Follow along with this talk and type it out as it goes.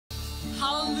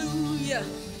Hallelujah.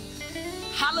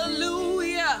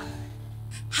 Hallelujah.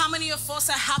 How many of us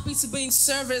are happy to be in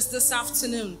service this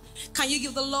afternoon? Can you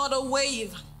give the Lord a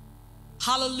wave?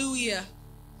 Hallelujah.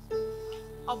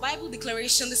 Our Bible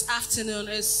declaration this afternoon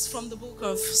is from the book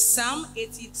of Psalm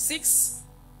 86,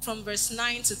 from verse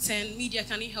 9 to 10. Media,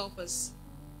 can you help us?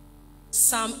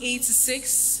 Psalm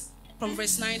 86, from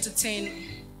verse 9 to 10.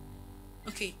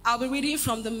 Okay, I'll be reading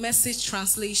from the Message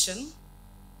translation.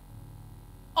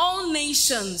 All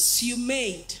nations you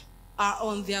made are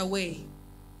on their way,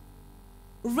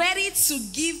 ready to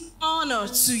give honor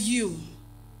to you.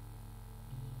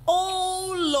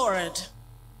 Oh Lord,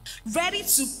 ready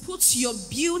to put your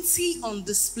beauty on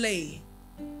display.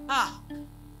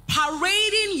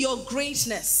 Parading your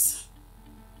greatness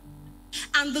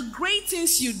and the great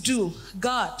things you do.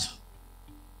 God,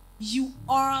 you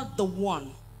are the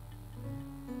one.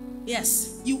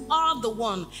 Yes, you are the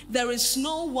one. There is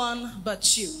no one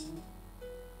but you.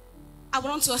 I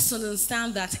want us to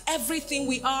understand that everything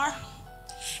we are,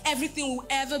 everything we'll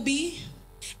ever be,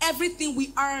 everything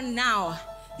we are now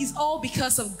is all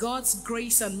because of God's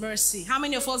grace and mercy. How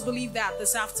many of us believe that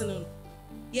this afternoon?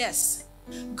 Yes,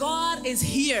 God is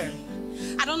here.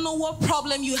 I don't know what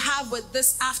problem you have with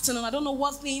this afternoon. I don't know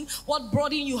what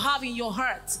burden you have in your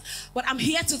heart. But I'm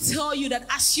here to tell you that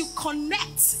as you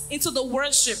connect into the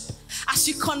worship, as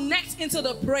you connect into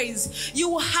the praise, you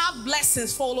will have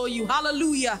blessings follow you.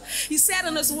 Hallelujah. He said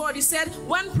in his word, he said,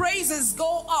 when praises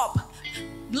go up,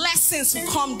 blessings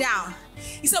will come down.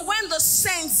 He said, when the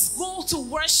saints go to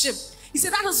worship, he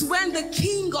said, that is when the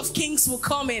King of Kings will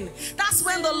come in. That's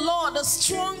when the Lord, the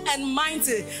strong and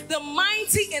mighty, the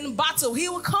mighty in battle, he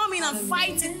will come in and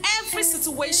fight in every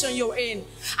situation you're in.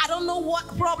 I don't know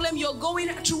what problem you're going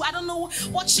through. I don't know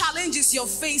what challenges you're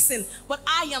facing. But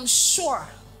I am sure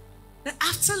that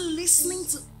after listening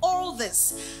to all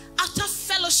this, after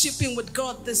fellowshipping with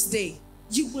God this day,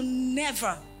 you will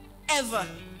never, ever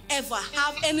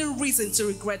have any reason to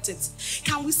regret it.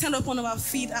 Can we stand up on our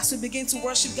feet as we begin to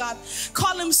worship God?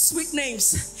 Call him sweet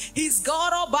names. He's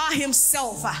God all by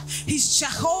himself. He's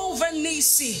Jehovah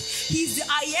Nisi. He's the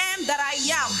I am that I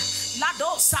am.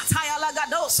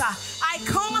 I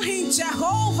call him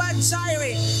Jehovah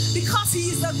Jireh because he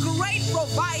is a great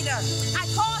provider. I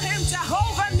call him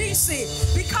Jehovah Nisi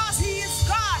because he is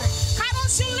God. Why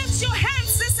don't you lift your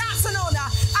hands this afternoon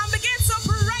and begin to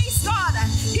praise God?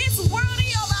 He's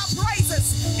worthy of our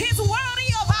praises. He's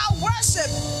worthy of our worship.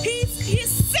 He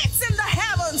sits in the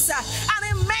heavens and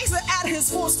he makes it at his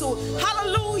footstool.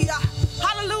 Hallelujah.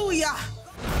 Hallelujah.